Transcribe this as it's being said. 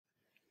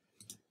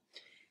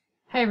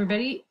Hi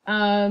everybody.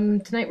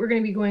 Tonight we're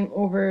going to be going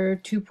over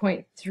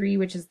 2.3,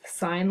 which is the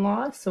sine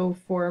law. So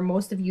for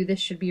most of you, this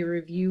should be a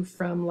review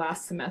from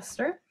last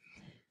semester.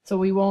 So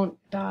we won't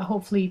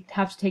hopefully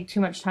have to take too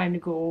much time to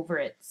go over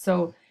it.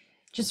 So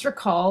just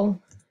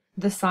recall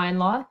the sine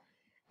law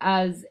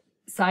as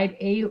sine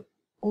A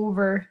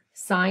over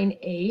sine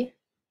A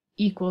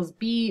equals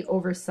B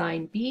over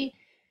sine B,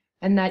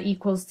 and that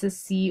equals to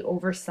C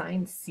over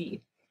sine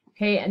C.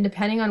 Okay, and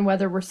depending on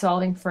whether we're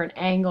solving for an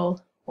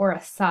angle or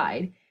a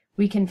side,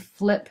 we can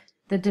flip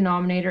the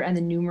denominator and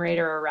the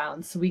numerator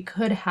around. So we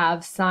could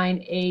have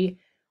sine A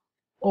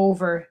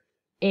over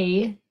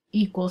A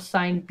equals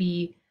sine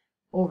B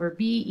over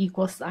B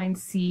equals sine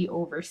C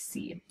over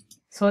C.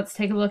 So let's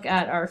take a look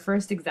at our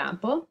first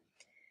example.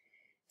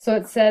 So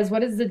it says,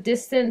 what is the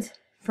distance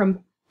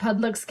from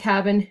Pudluck's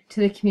cabin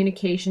to the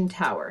communication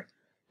tower?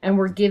 And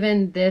we're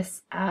given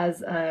this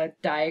as a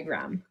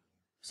diagram.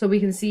 So we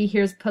can see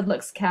here's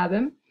Pudluck's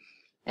cabin,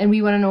 and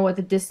we want to know what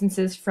the distance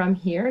is from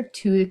here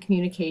to the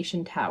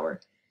communication tower.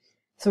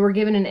 So we're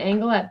given an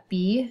angle at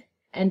B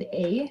and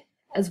A,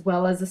 as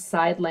well as a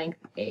side length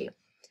A.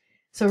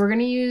 So we're going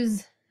to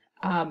use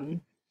a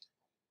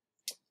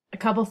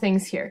couple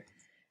things here.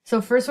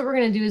 So first what we're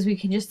going to do is we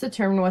can just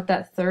determine what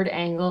that third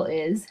angle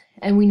is,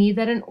 and we need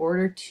that in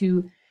order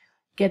to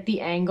get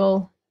the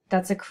angle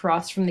that's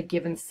across from the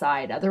given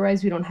side.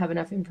 Otherwise we don't have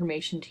enough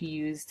information to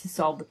use to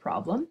solve the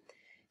problem.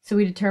 So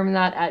we determine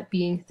that at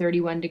being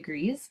 31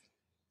 degrees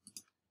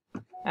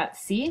at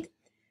C.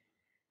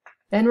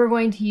 Then we're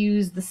going to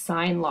use the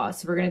sine law.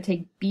 So we're going to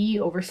take B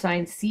over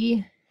sine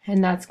C,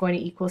 and that's going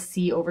to equal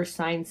C over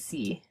sine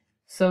C.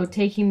 So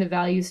taking the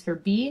values for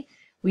B,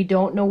 we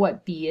don't know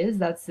what B is.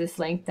 That's this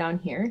length down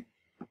here.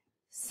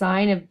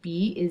 Sine of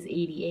B is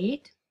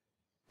 88.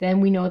 Then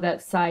we know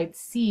that side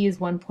C is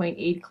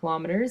 1.8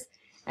 kilometers,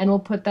 and we'll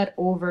put that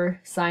over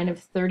sine of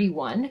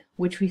 31,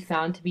 which we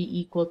found to be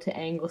equal to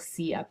angle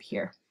C up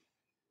here.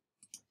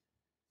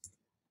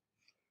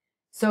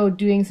 So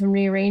doing some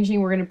rearranging,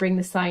 we're going to bring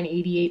the sine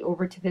 88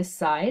 over to this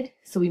side.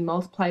 So we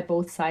multiply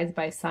both sides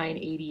by sine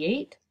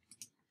 88.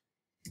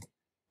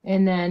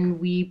 And then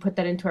we put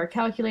that into our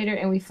calculator,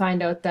 and we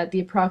find out that the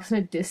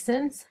approximate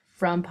distance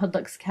from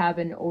Pudluck's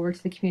cabin over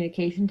to the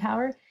communication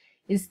tower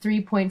is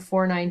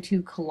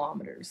 3.492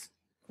 kilometers,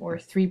 or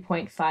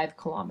 3.5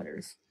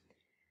 kilometers.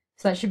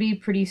 So that should be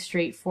pretty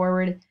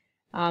straightforward,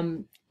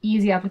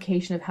 easy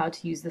application of how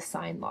to use the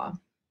sine law.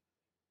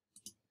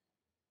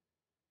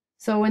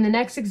 So in the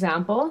next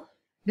example,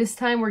 this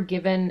time we're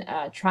given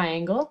a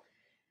triangle,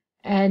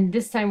 and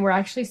this time we're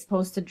actually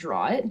supposed to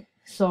draw it.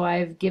 So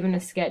I've given a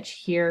sketch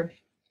here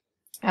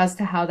as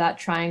to how that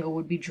triangle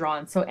would be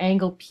drawn. So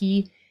angle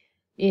P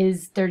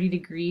is 30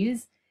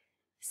 degrees.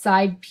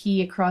 Side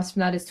P across from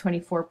that is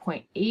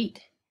 24.8.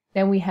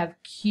 Then we have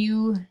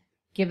Q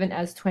given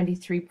as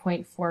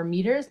 23.4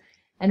 meters,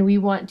 and we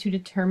want to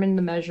determine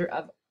the measure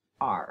of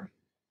R.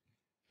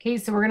 Okay,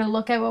 so we're going to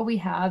look at what we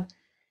have,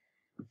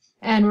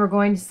 and we're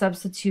going to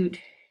substitute,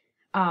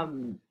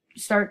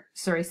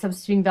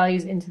 substituting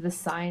values into the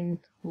sine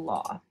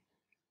law.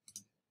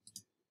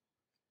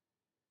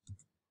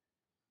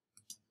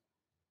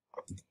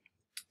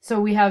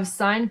 So we have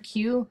sine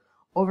Q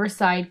over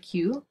side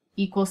Q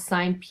equals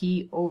sine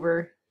P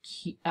over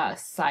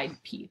side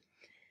P.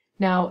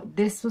 Now,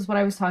 this was what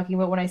I was talking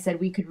about when I said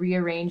we could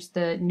rearrange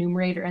the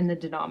numerator and the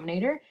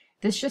denominator.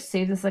 This just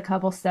saves us a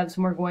couple steps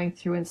when we're going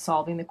through and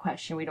solving the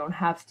question. We don't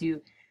have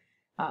to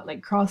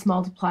like cross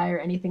multiply or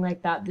anything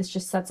like that. This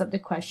just sets up the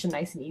question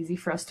nice and easy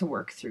for us to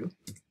work through.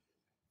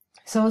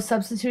 So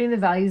substituting the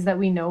values that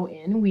we know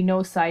in, we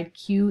know side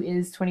Q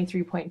is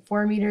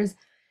 23.4 meters,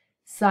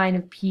 sine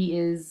of P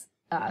is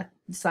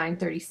sine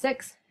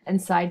 36,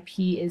 and side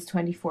P is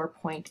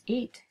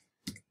 24.8.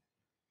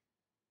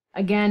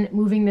 Again,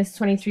 moving this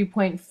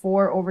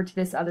 23.4 over to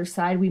this other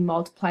side, we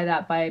multiply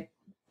that by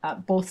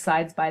both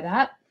sides by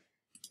that.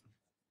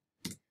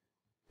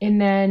 And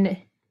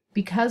then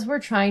because we're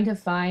trying to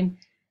find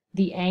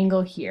the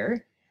angle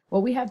here,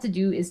 what we have to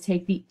do is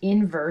take the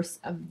inverse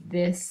of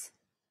this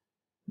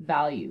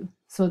value.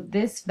 So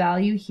this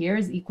value here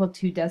is equal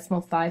to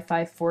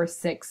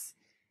 0.5546,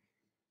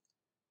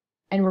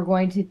 and we're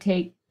going to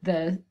take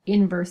the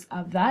inverse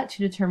of that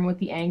to determine what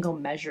the angle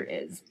measure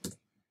is.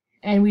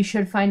 And we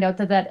should find out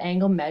that that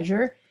angle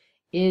measure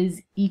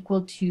is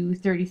equal to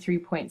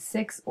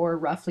 33.6, or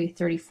roughly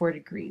 34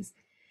 degrees.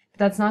 But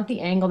that's not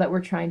the angle that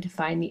we're trying to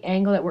find. The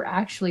angle that we're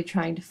actually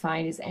trying to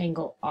find is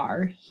angle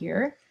R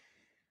here.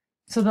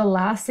 So the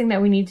last thing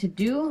that we need to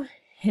do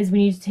is we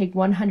need to take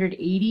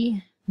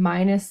 180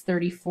 minus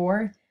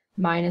 34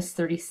 minus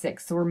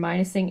 36. So we're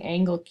minusing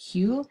angle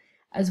Q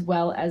as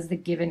well as the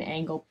given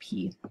angle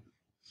P.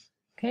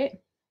 Okay.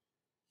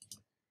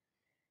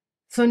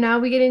 So now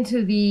we get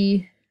into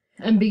the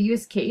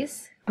ambiguous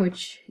case,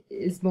 which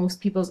is most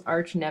people's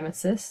arch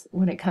nemesis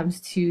when it comes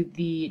to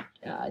the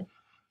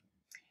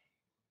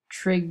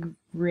trig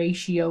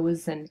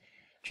ratios and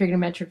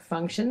trigonometric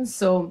functions.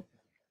 So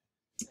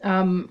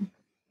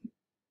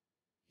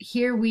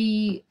here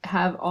we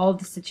have all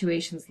the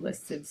situations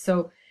listed.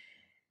 So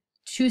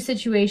two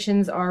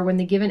situations are when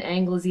the given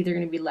angle is either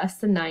going to be less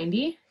than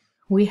 90.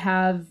 We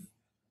have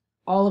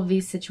all of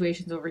these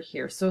situations over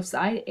here. So if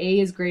side A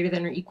is greater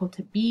than or equal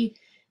to B,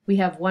 we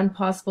have one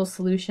possible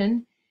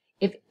solution.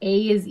 If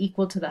A is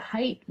equal to the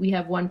height, we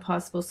have one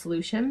possible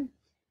solution.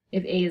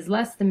 If A is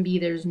less than B,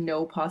 there's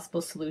no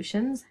possible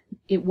solutions.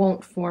 It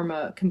won't form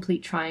a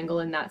complete triangle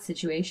in that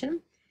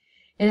situation.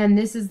 And then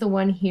this is the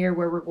one here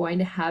where we're going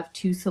to have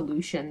two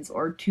solutions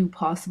or two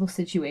possible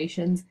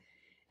situations.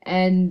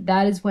 And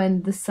that is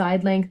when the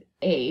side length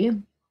A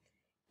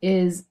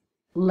is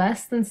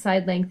less than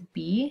side length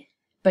B,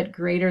 but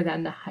greater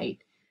than the height.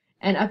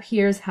 And up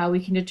here is how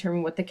we can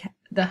determine what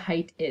the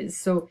height is.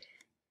 So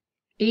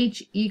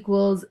H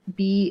equals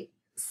B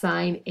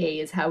sine A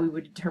is how we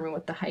would determine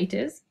what the height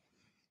is.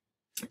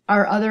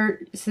 Our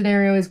other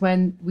scenario is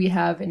when we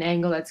have an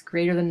angle that's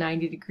greater than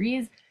 90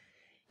 degrees.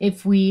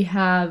 If we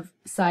have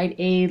side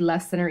A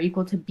less than or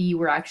equal to B,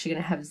 we're actually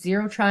going to have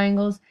 0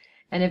 triangles.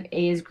 And if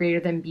A is greater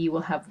than B,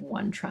 we'll have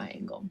 1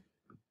 triangle.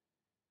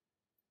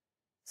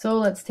 So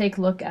let's take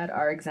a look at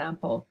our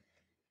example.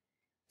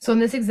 So in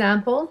this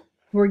example,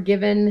 we're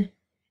given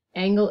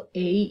angle A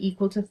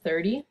equal to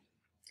 30,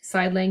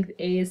 side length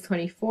A is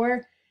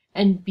 24,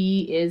 and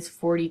B is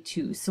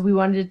 42. So we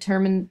want to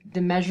determine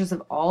the measures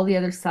of all the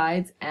other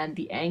sides and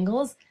the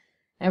angles,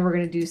 and we're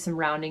going to do some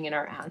rounding in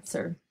our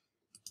answer.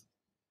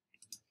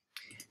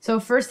 So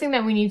first thing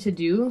that we need to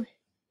do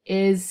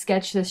is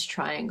sketch this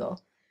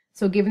triangle.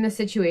 So given the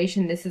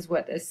situation, this is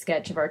what a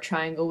sketch of our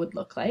triangle would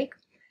look like.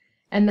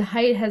 And the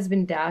height has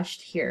been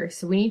dashed here.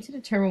 So we need to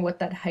determine what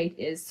that height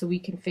is so we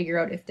can figure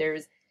out if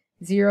there's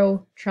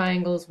 0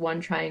 triangles,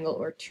 1 triangle,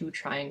 or 2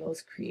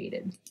 triangles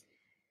created.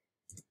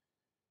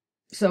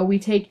 So we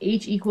take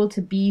H equal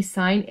to B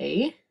sine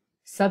A,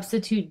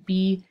 substitute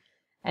B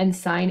and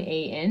sine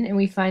A in, and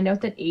we find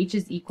out that H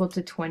is equal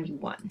to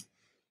 21.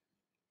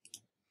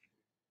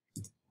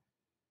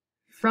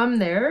 From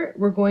there,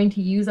 we're going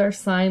to use our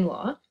sine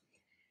law.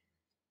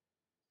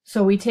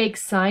 So we take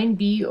sine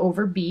B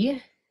over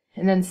B,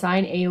 and then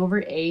sine A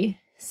over A,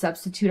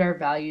 substitute our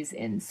values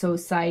in. So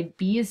side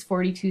B is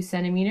 42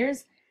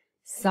 centimeters,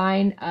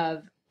 sine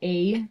of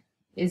A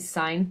is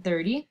sine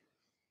 30,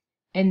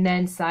 and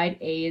then side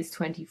A is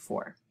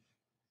 24.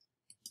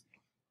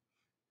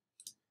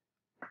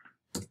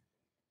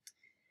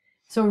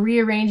 So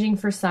rearranging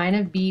for sine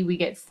of B, we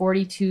get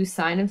 42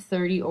 sine of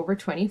 30 over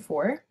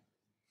 24.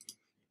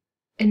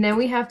 And then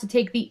we have to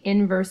take the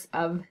inverse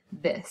of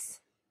this,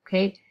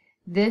 okay?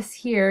 This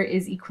here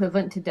is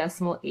equivalent to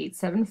decimal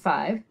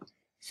 875.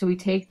 So we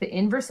take the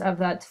inverse of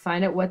that to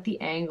find out what the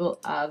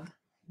angle of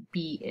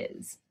B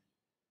is.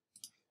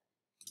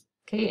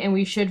 Okay, and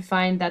we should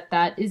find that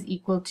that is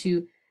equal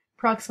to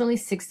approximately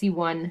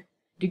 61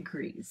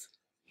 degrees.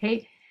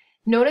 Okay,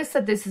 notice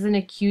that this is an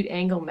acute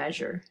angle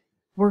measure.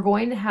 We're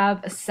going to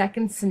have a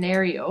second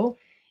scenario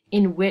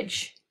in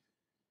which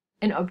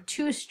an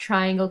obtuse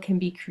triangle can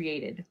be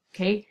created.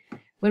 Okay,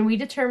 when we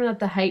determined that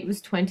the height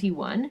was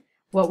 21,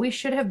 what we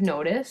should have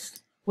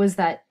noticed was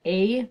that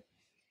A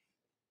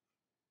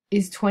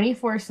is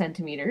 24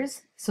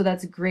 centimeters, so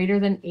that's greater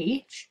than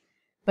H,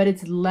 but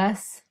it's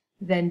less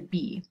than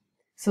B.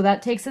 So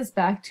that takes us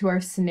back to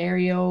our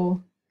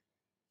scenario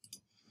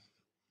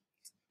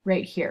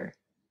right here.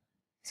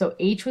 So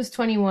H was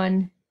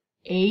 21,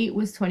 A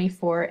was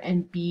 24,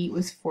 and B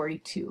was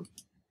 42.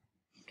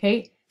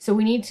 Okay, so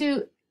we need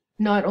to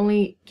not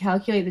only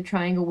calculate the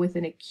triangle with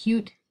an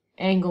acute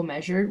angle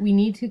measure, we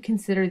need to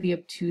consider the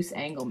obtuse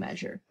angle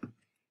measure.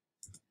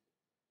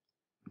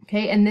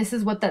 Okay, and this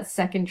is what that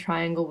second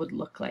triangle would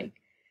look like.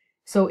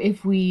 So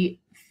if we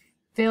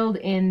filled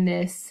in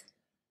this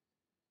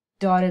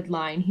dotted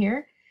line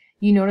here,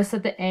 you notice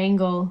that the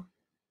angle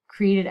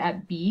created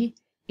at B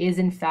is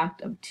in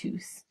fact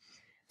obtuse.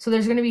 So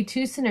there's going to be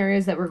two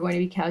scenarios that we're going to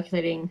be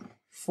calculating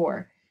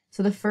for.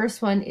 So the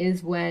first one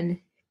is when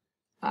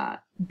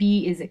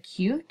B is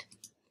acute.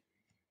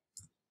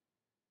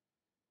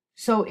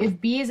 So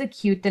if B is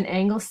acute, then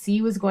angle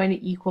C was going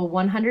to equal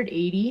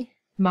 180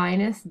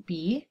 minus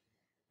B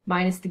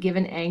minus the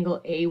given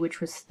angle A,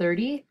 which was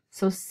 30.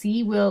 So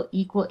C will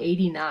equal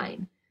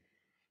 89.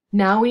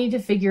 Now we need to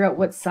figure out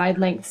what side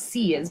length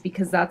C is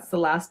because that's the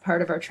last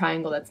part of our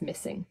triangle that's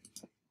missing.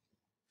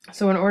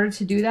 So in order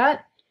to do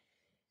that,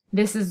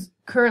 this is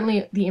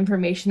currently the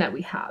information that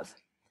we have.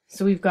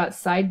 So we've got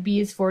side B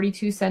is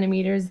 42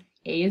 centimeters,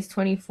 A is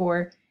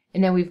 24,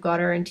 and then we've got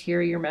our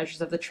interior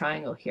measures of the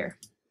triangle here.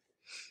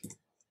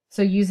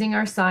 So using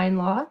our sine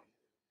law,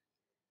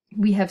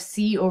 we have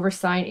C over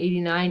sine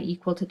 89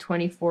 equal to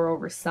 24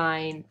 over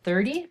sine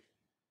 30.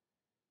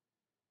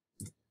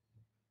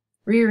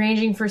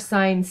 Rearranging for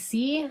sine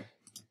C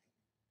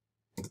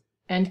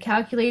and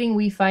calculating,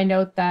 we find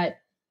out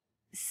that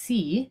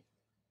C,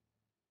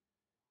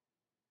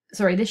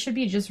 sorry, this should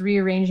be just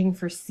rearranging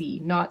for C,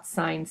 not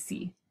sine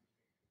C.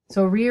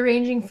 So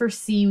rearranging for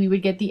C, we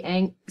would get the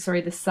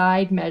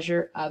side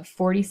measure of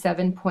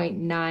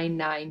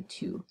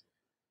 47.992.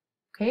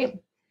 Okay,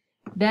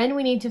 then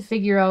we need to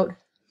figure out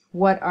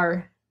what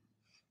our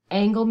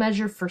angle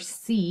measure for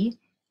C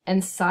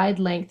and side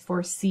length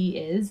for C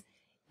is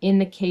in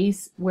the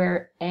case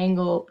where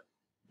angle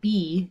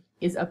B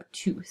is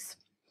obtuse.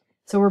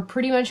 So we're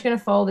pretty much going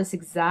to follow this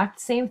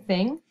exact same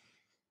thing,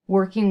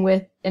 working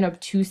with an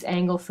obtuse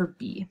angle for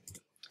B.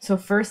 So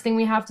first thing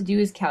we have to do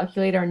is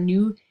calculate our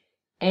new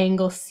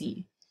angle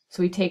C.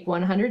 So we take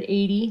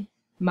 180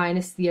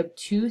 minus the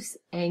obtuse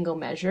angle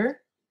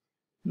measure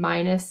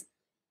minus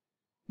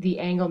the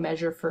angle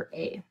measure for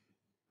A.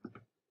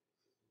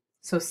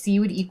 So C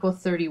would equal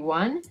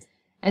 31,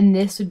 and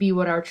this would be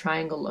what our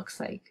triangle looks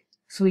like.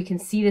 So we can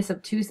see this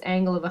obtuse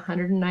angle of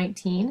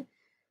 119.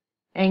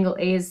 Angle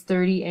A is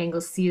 30,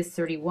 angle C is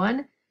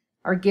 31.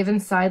 Our given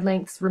side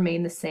lengths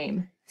remain the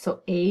same.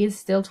 So A is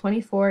still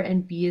 24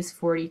 and B is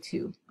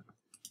 42.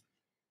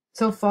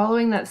 So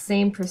following that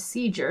same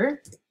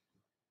procedure,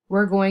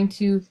 we're going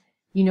to,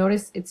 you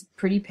notice it's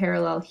pretty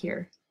parallel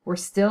here. We're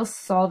still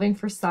solving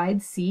for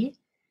side C.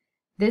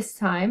 This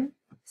time,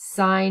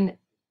 sine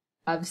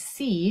of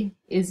C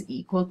is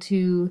equal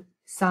to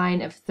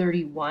sine of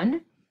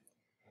 31.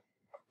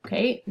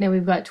 Okay, now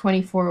we've got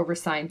 24 over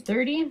sine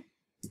 30.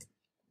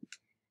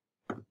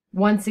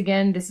 Once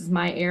again, this is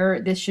my error.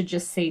 This should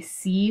just say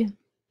C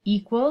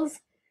equals.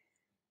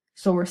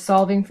 So we're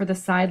solving for the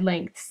side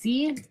length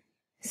C.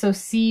 So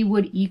C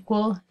would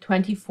equal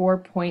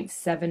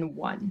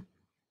 24.71.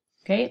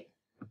 Okay.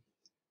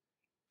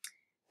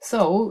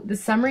 So the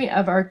summary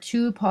of our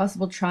two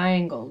possible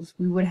triangles,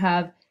 we would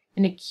have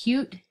an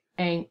acute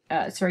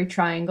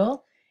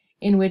triangle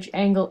in which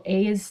angle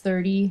A is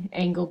 30,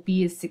 angle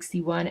B is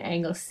 61,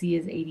 angle C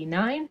is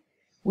 89,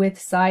 with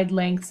side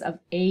lengths of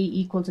A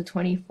equal to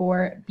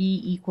 24,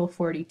 B equal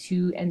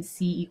 42, and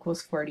C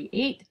equals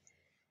 48.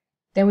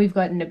 Then we've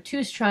got an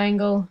obtuse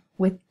triangle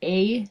with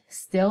A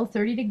still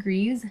 30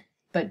 degrees,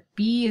 but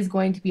B is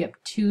going to be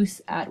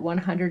obtuse at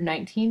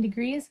 119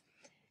 degrees,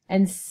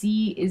 and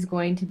C is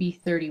going to be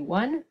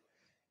 31.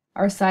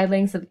 Our side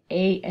lengths of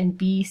A and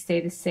B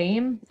stay the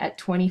same at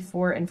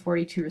 24 and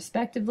 42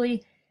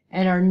 respectively,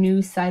 and our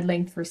new side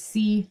length for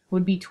C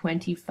would be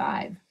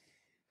 25.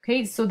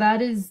 Okay, so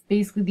that is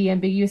basically the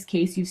ambiguous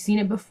case. You've seen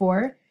it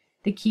before.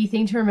 The key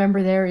thing to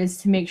remember there is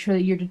to make sure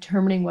that you're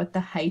determining what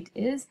the height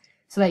is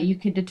so that you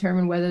can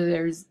determine whether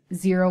there's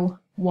 0,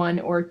 1,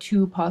 or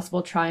 2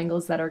 possible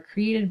triangles that are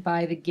created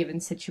by the given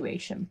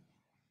situation.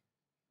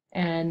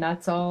 And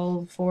that's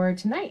all for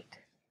tonight.